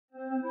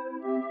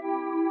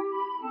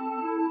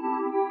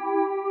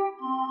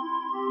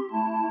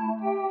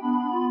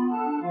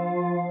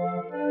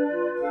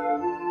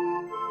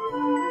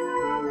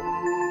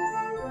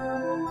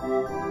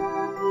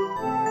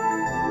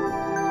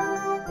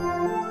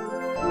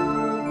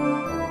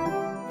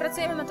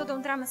Pracujemy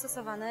metodą dramy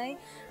stosowanej.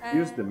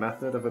 Use the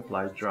method of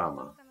applied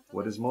drama.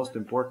 What is most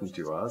important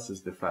to us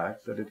is the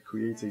fact that it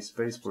creates a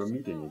space for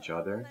meeting each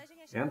other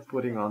and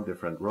putting on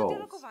different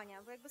roles,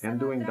 and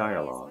doing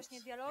dialogues.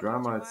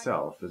 Drama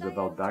itself is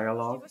about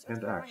dialogue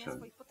and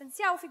action.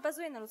 Potencjałów i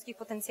bazuje na ludzkich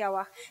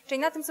potencjałach,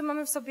 czyli na tym, co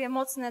mamy w sobie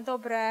mocne,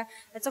 dobre,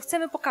 co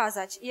chcemy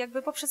pokazać. I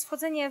jakby poprzez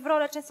wchodzenie w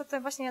rolę często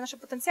to właśnie nasze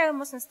potencjały,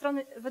 mocne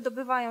strony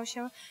wydobywają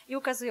się i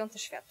ukazują to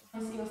światu.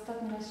 I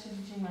ostatni raz się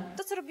widzimy.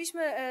 To, co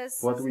robiliśmy z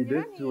What we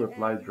did to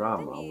apply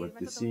drama with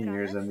the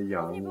seniors and the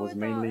young was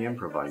mainly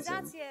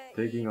improvising,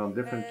 taking on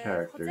different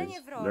characters,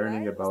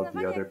 learning about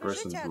the other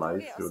person's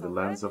life through the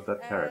lens of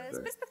that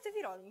character.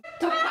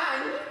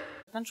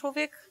 Ten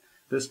człowiek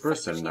This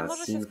person,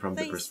 as seen from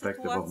the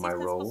perspective of my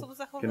role,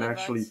 can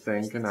actually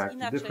think and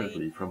act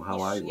differently from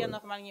how I would.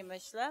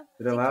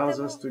 It allows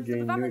us to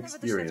gain new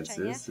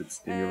experiences, it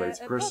stimulates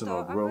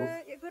personal growth,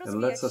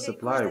 and lets us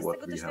apply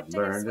what we have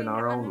learned in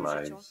our own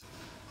lives.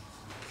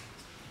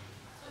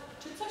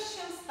 Czy coś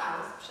się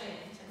stało z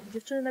przejęciem?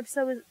 Dziewczyny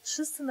napisały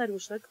 3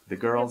 scenariusze. The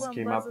girls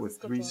came up with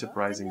 3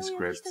 surprising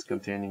scripts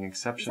containing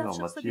exceptional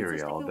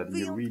material that we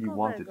really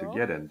wanted to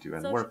get into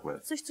and work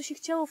with. Coś, co się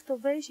chciało w to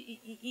wejść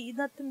i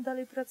nad tym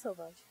dalej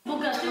pracować.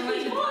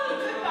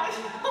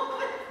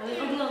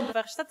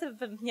 Warsztaty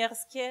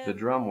bębniarskie. The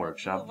drum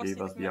workshop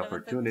gave us the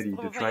opportunity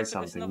to try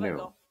something new.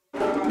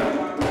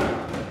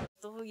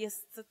 To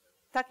jest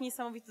tak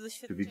niesamowite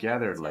doświadczenie. To be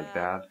gathered like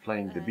that,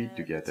 playing the beat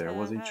together,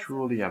 was a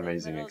truly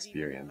amazing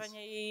experience.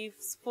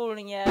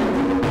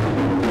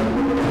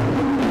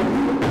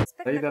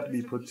 The play that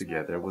we put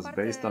together was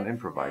based on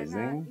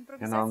improvising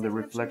and on the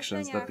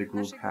reflections that the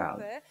group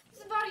had.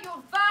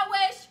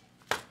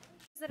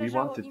 We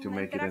wanted to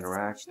make it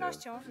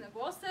interactive. Na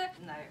głosy,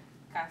 na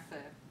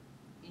kasę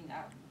i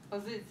na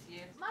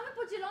pozycję. Mamy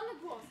podzielone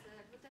głosy.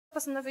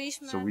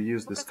 So we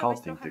used the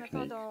sculpting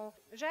technique.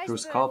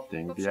 Through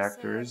sculpting, the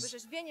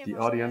actors, the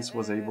audience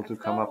was able to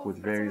come up with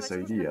various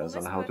ideas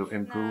on how to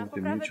improve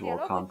the mutual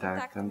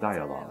contact and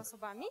dialogue.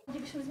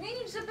 Moglibyśmy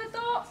zmienić, żeby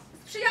to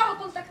sprzyjało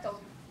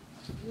kontaktowi.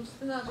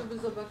 Justyna, żeby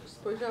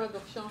spojrzała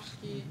do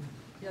książki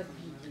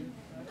Jadwigi.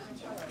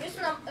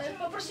 Justyna,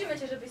 poprosimy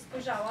Cię, żebyś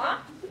spojrzała.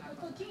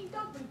 To dzień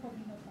dobry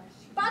powinno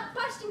paść.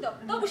 Patrz, dzień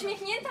dobry. To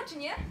uśmiechnięta, czy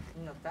nie?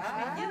 No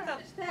tak.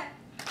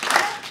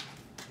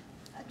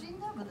 Dzień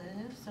dobry,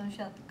 z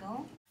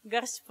sąsiadką.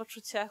 Garść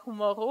poczucia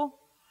humoru.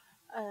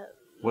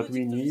 What we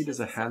need is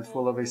a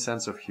handful of a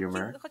sense of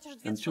humor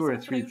and 2 or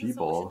 3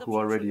 people who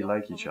already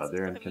like each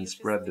other and can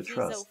spread the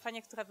trust.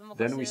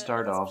 Then we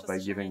start off by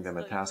giving them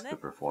a task to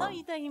perform. No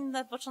i daj im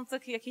na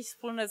początek jakieś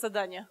wspólne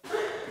zadanie.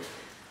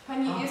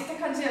 Pani jest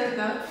taka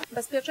dzielna.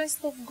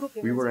 Bezpieczeństwo w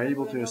grupie. We were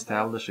able to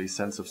establish a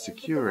sense of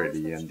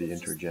security in the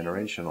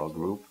intergenerational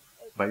group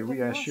by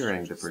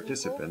reassuring the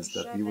participants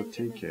that we would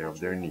take care of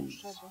their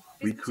needs.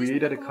 We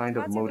created a kind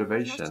of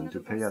motivation to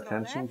pay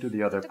attention to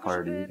the other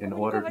party in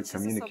order to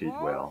communicate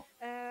well,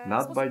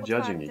 not by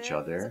judging each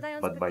other,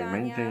 but by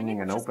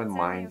maintaining an open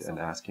mind and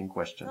asking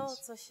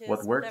questions.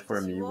 What worked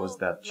for me was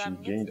that she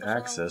gained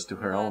access to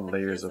her own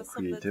layers of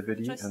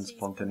creativity and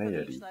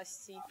spontaneity.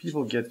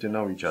 People get to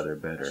know each other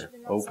better,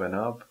 open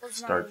up,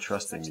 start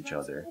trusting each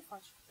other.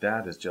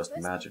 That is just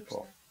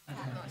magical.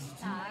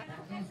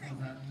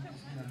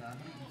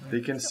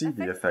 They can see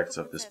the effects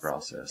of this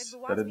process,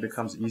 that it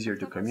becomes easier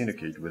to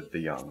communicate with the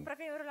young.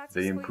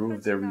 They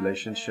improve their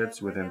relationships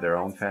within their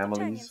own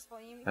families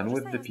and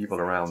with the people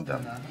around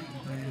them.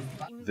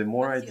 The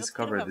more I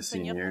discover the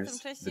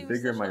seniors, the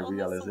bigger my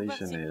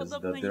realization is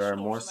that there are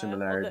more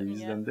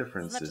similarities than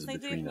differences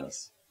between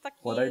us.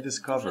 What I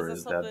discover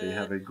is that they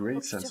have a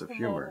great sense of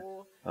humor,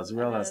 as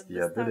well as the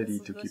ability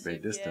to keep a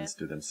distance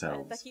to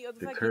themselves,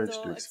 the courage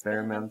to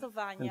experiment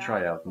and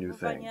try out new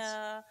things.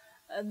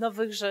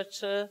 Nowych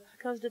rzeczy.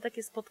 Każde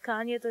takie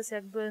spotkanie to jest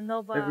jakby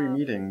nowa... Every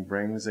meeting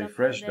brings a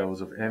fresh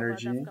dose of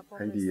energy,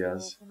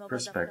 ideas,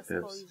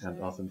 perspectives,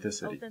 and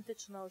authenticity.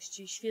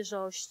 Autentyczności,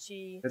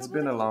 świeżości. It's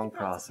been a long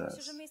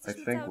process. I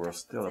think we're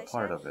still a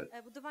part of it.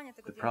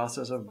 The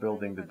process of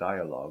building the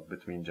dialogue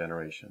between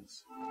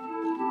generations.